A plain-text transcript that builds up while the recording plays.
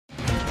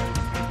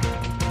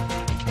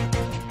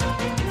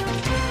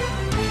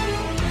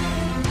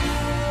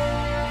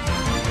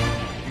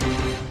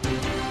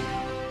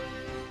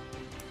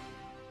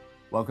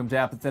Welcome to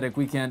Apathetic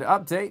Weekend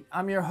Update.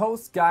 I'm your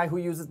host, guy who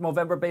uses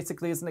Movember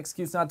basically as an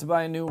excuse not to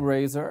buy a new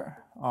razor.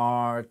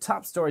 Our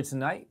top story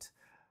tonight.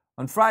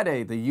 On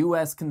Friday, the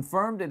U.S.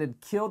 confirmed it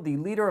had killed the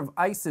leader of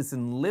ISIS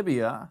in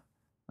Libya.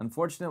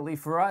 Unfortunately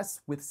for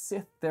us, with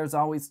Sith, there's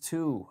always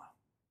two.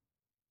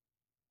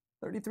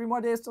 33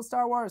 more days till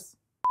Star Wars.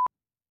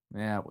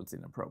 Yeah, it was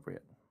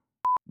inappropriate.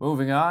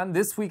 Moving on,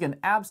 this week an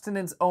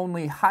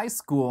abstinence-only high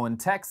school in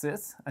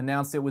Texas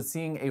announced it was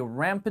seeing a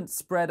rampant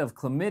spread of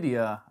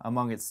chlamydia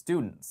among its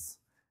students.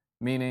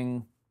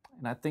 Meaning,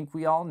 and I think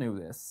we all knew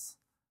this,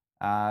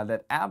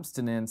 that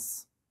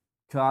abstinence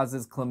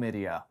causes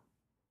chlamydia.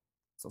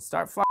 So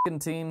start fucking,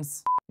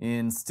 teens.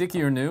 In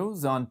stickier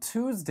news, on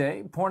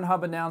Tuesday,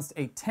 Pornhub announced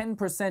a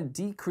 10%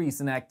 decrease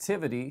in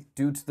activity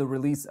due to the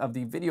release of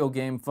the video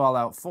game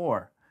Fallout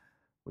 4.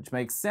 Which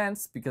makes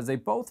sense because they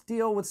both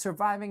deal with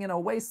surviving in a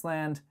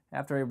wasteland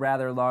after a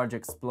rather large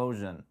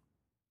explosion.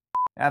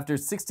 After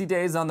 60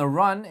 days on the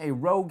run, a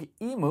rogue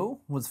emu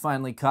was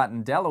finally caught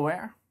in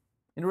Delaware.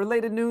 In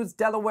related news,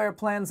 Delaware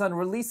plans on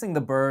releasing the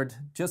bird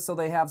just so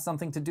they have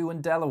something to do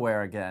in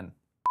Delaware again.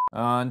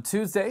 On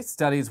Tuesday,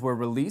 studies were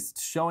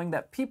released showing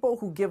that people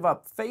who give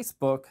up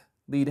Facebook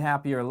lead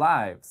happier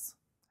lives.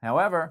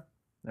 However,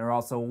 they're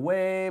also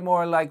way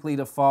more likely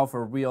to fall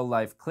for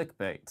real-life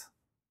clickbait.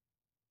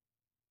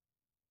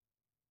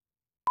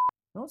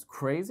 You know what's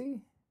crazy?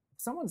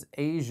 If someone's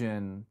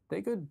Asian,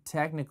 they could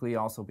technically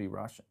also be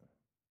Russian.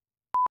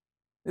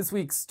 This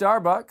week,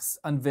 Starbucks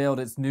unveiled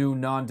its new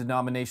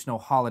non-denominational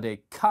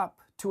holiday cup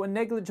to a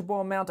negligible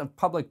amount of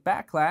public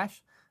backlash,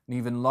 an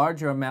even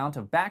larger amount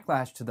of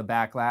backlash to the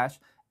backlash,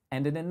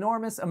 and an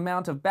enormous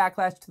amount of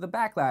backlash to the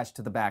backlash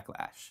to the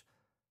backlash.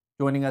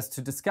 Joining us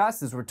to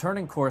discuss is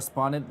returning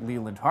correspondent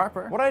Leland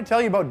Harper. What did I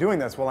tell you about doing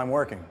this while I'm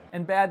working?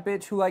 And bad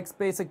bitch who likes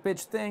basic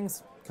bitch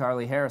things,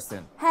 Carly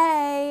Harrison.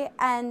 Hey,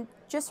 and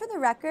just for the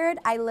record,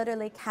 I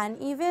literally can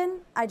even,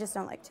 I just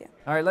don't like to.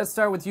 All right, let's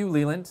start with you,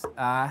 Leland.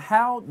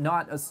 How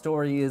not a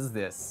story is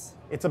this?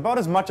 It's about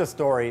as much a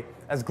story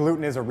as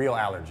gluten is a real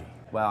allergy.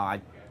 Well,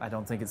 I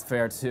don't think it's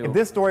fair to... If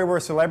this story were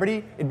a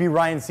celebrity, it'd be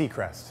Ryan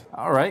Seacrest.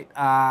 All right,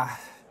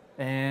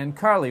 and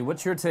Carly,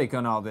 what's your take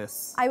on all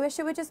this? I wish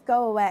it would just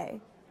go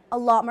away. A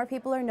lot more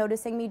people are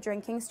noticing me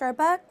drinking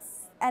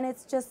Starbucks, and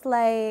it's just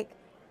like,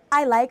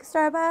 I like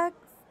Starbucks,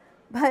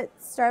 but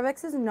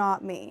Starbucks is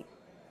not me,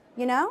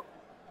 you know?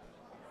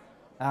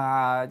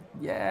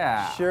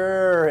 Yeah.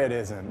 Sure it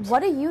isn't.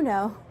 What do you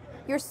know?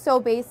 You're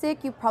so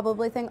basic, you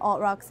probably think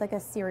alt-rock's like a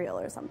cereal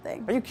or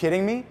something. Are you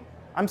kidding me?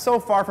 I'm so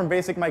far from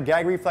basic, my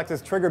gag reflex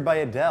is triggered by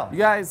Adele. You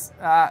guys,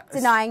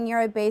 Denying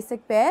you're a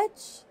basic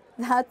bitch?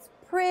 That's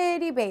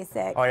pretty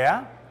basic. Oh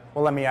yeah?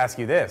 Well, let me ask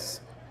you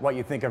this. What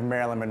you think of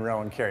Marilyn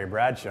Monroe and Carrie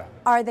Bradshaw?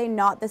 Are they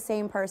not the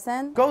same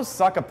person? Go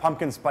suck a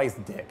pumpkin spice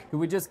dick. Could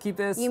we just keep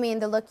this? You mean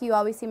the look you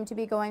always seem to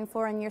be going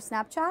for in your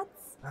Snapchats?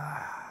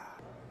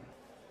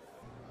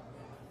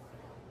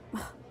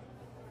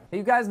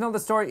 You guys know the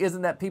story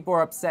isn't that people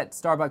are upset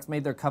Starbucks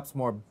made their cups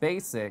more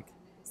basic,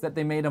 it's that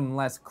they made them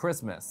less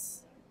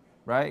Christmas,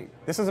 right?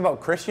 This is about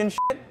Christian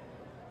shit?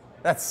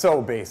 That's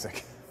so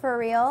basic. For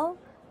real?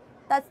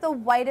 That's the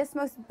whitest,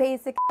 most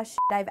basic shit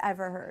I've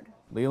ever heard.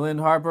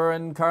 Leland Harper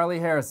and Carly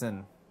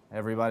Harrison,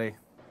 everybody.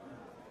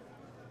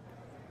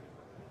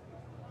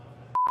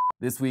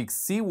 This week,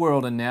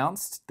 SeaWorld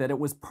announced that it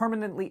was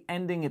permanently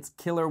ending its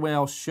killer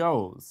whale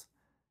shows,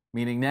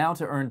 meaning now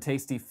to earn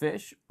tasty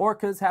fish,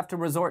 orcas have to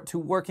resort to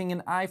working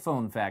in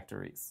iPhone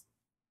factories.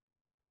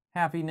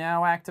 Happy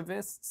now,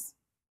 activists?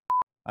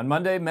 On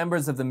Monday,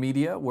 members of the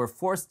media were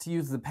forced to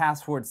use the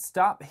password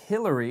Stop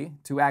Hillary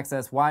to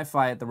access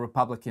Wi-Fi at the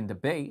Republican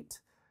debate,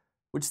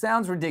 which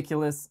sounds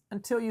ridiculous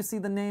until you see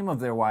the name of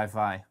their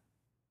Wi-Fi.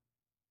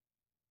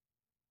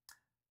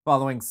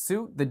 Following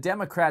suit, the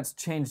Democrats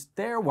changed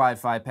their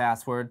Wi-Fi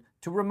password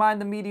to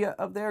remind the media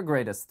of their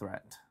greatest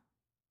threat.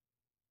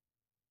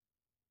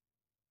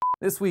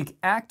 This week,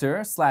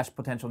 actor /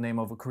 potential name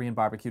of a Korean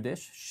barbecue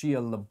dish,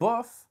 Shia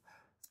LaBeouf,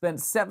 spent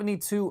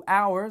 72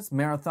 hours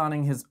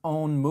marathoning his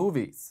own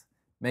movies,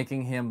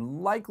 making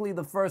him likely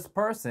the first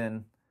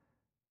person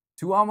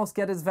to almost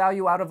get his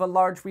value out of a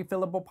large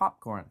refillable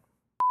popcorn.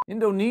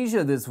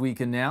 Indonesia this week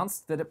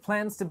announced that it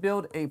plans to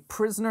build a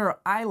prisoner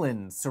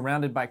island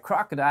surrounded by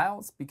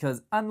crocodiles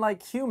because,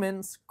 unlike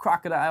humans,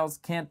 crocodiles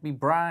can't be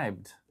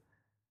bribed.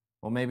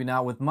 Well, maybe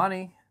not with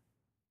money.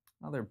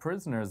 Other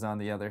prisoners, on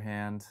the other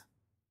hand.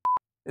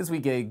 This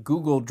week, a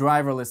Google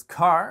driverless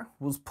car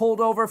was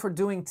pulled over for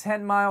doing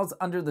 10 miles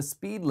under the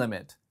speed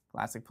limit.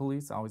 Classic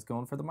police, always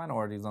going for the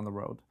minorities on the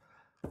road.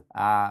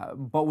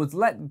 But was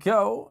let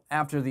go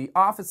after the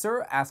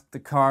officer asked the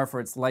car for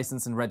its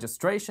license and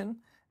registration,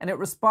 and it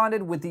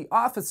responded with the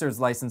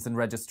officer's license and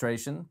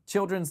registration,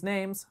 children's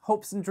names,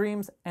 hopes and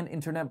dreams, and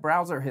internet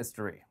browser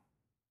history.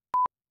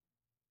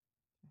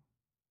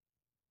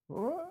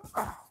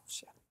 Oh,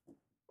 shit.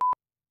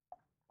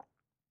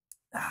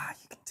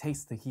 You can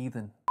taste the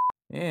heathen.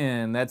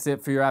 And that's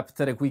it for your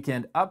Apathetic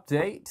Weekend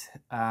Update.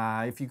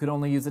 If you could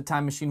only use a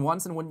time machine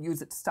once and wouldn't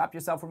use it to stop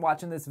yourself from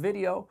watching this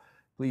video,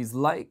 Please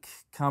like,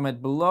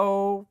 comment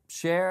below,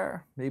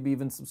 share, maybe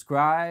even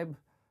subscribe.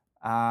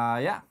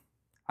 Yeah.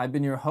 I've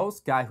been your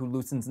host, guy who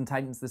loosens and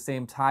tightens the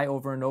same tie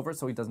over and over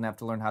so he doesn't have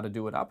to learn how to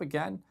do it up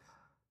again.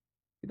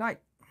 Good night.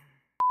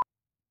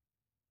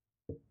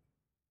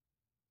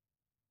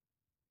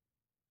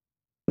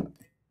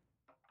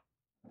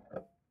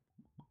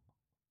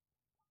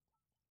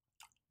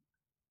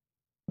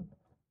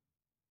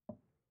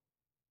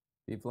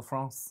 Vive la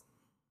France.